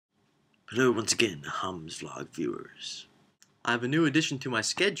Hello once again, HUMZ vlog viewers. I have a new addition to my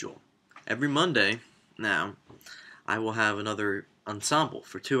schedule. Every Monday now, I will have another ensemble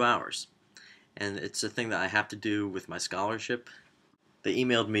for 2 hours. And it's a thing that I have to do with my scholarship. They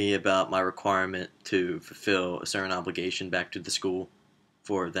emailed me about my requirement to fulfill a certain obligation back to the school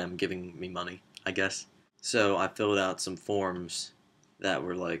for them giving me money, I guess. So I filled out some forms that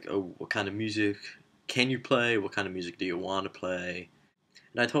were like, oh, what kind of music can you play? What kind of music do you want to play?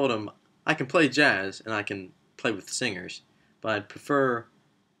 And I told them, I can play jazz and I can play with singers, but I'd prefer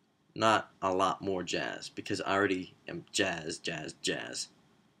not a lot more jazz because I already am jazz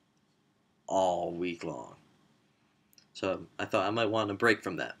all week long. So I thought I might want a break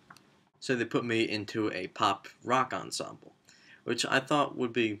from that. So they put me into a pop rock ensemble, which I thought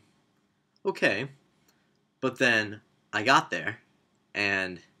would be okay. But then I got there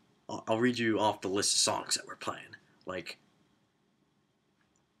and I'll read you off the list of songs that we're playing. Like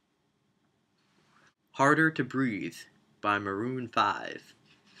Harder to Breathe by Maroon 5,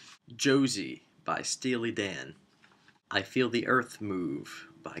 Josie by Steely Dan, I Feel the Earth Move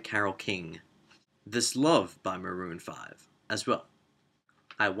by Carole King, This Love by Maroon 5 as well,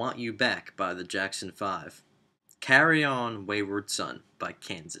 I Want You Back by the Jackson 5, Carry On Wayward Son by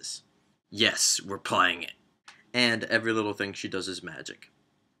Kansas. Yes, we're playing it. And Every Little Thing She Does Is Magic,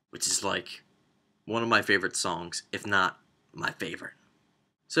 which is like one of my favorite songs, if not my favorite.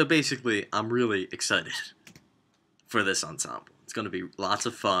 So basically, I'm really excited for this ensemble. It's going to be lots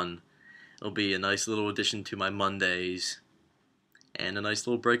of fun. It'll be a nice little addition to my Mondays, and a nice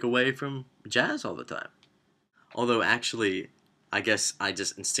little break away from jazz all the time. Although actually, I guess I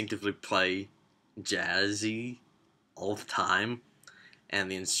just instinctively play jazzy all the time, and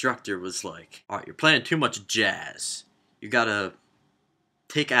the instructor was like, alright, you're playing too much jazz. You gotta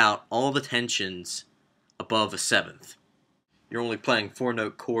take out all the tensions above a seventh. You're only playing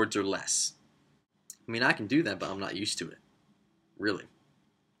 4-note chords or less. I mean, I can do that, but I'm not used to it. Really.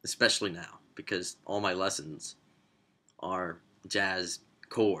 Especially now, because all my lessons are jazz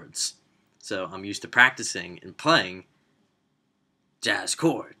chords. So I'm used to practicing and playing jazz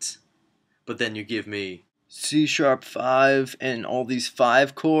chords. But then you give me C-sharp 5 and all these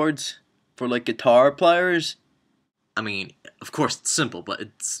 5 chords for like guitar players. I mean, of course it's simple, but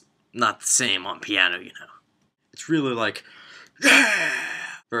it's not the same on piano, you know. It's really like yeah!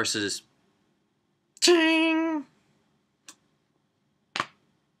 Versus ting.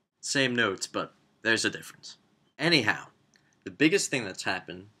 Same notes, but there's a difference. Anyhow, the biggest thing that's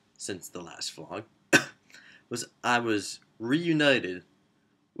happened since the last vlog was I was reunited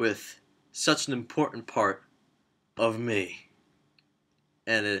with such an important part of me.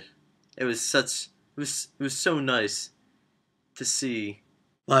 And it was so nice to see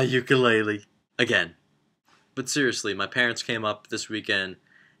my ukulele again. But seriously, my parents came up this weekend,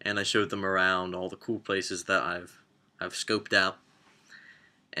 and I showed them around all the cool places that I've scoped out,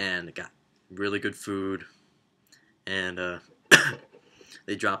 and got really good food, and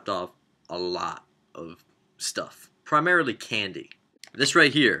they dropped off a lot of stuff, primarily candy. This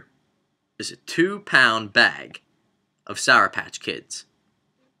right here is a 2-pound bag of Sour Patch Kids.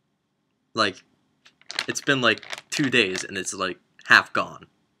 Like, it's been like 2 days, and it's like half gone,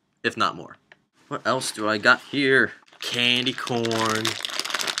 if not more. What else do I got here? Candy corn.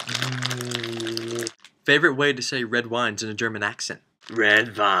 Favorite way to say red wines in a German accent?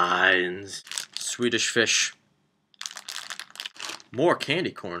 Red vines. Swedish fish. More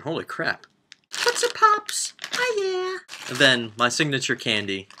candy corn. Holy crap. What's up, Pops? Oh, yeah. And then my signature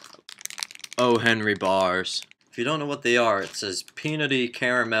candy. Oh, Henry bars. If you don't know what they are, it says peanutty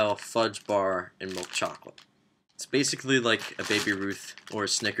caramel fudge bar and milk chocolate. It's basically like a Baby Ruth or a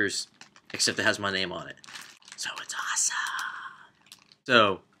Snickers, except it has my name on it. So it's awesome.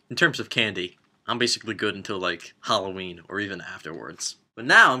 So, in terms of candy, I'm basically good until like Halloween or even afterwards. But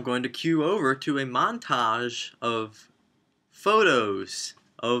now I'm going to cue over to a montage of photos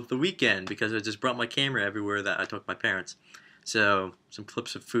of the weekend because I just brought my camera everywhere that I took my parents. So, some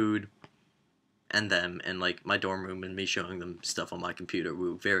clips of food and them and like my dorm room and me showing them stuff on my computer.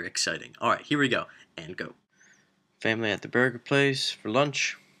 Woo, very exciting. Alright, here we go. And go. Family at the burger place for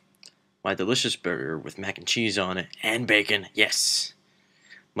lunch. My delicious burger with mac and cheese on it and bacon. Yes.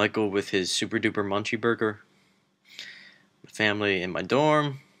 Michael with his super duper munchy burger. Family in my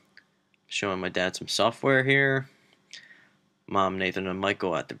dorm. Showing my dad some software here. Mom, Nathan, and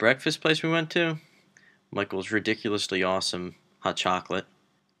Michael at the breakfast place we went to. Michael's ridiculously awesome hot chocolate.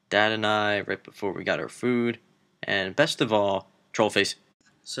 Dad and I right before we got our food. And best of all, Trollface.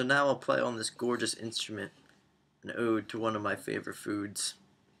 So now I'll play on this gorgeous instrument, an ode to one of my favorite foods.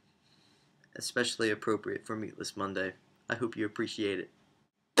 Especially appropriate for Meatless Monday. I hope you appreciate it.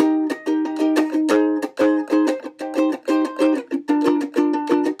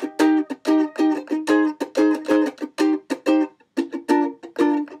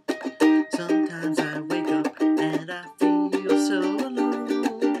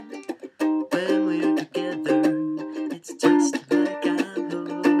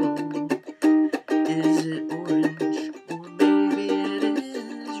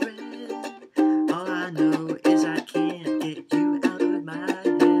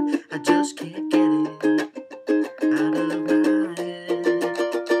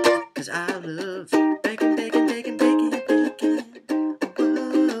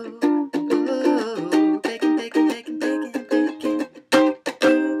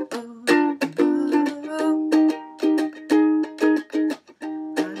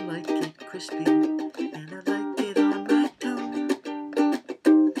 crispy, and I like it on my tongue.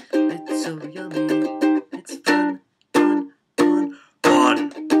 It's so yummy, it's fun, fun, fun,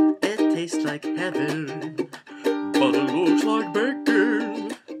 fun. It tastes like heaven, but it looks like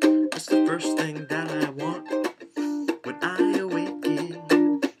bacon. It's the first thing that I want.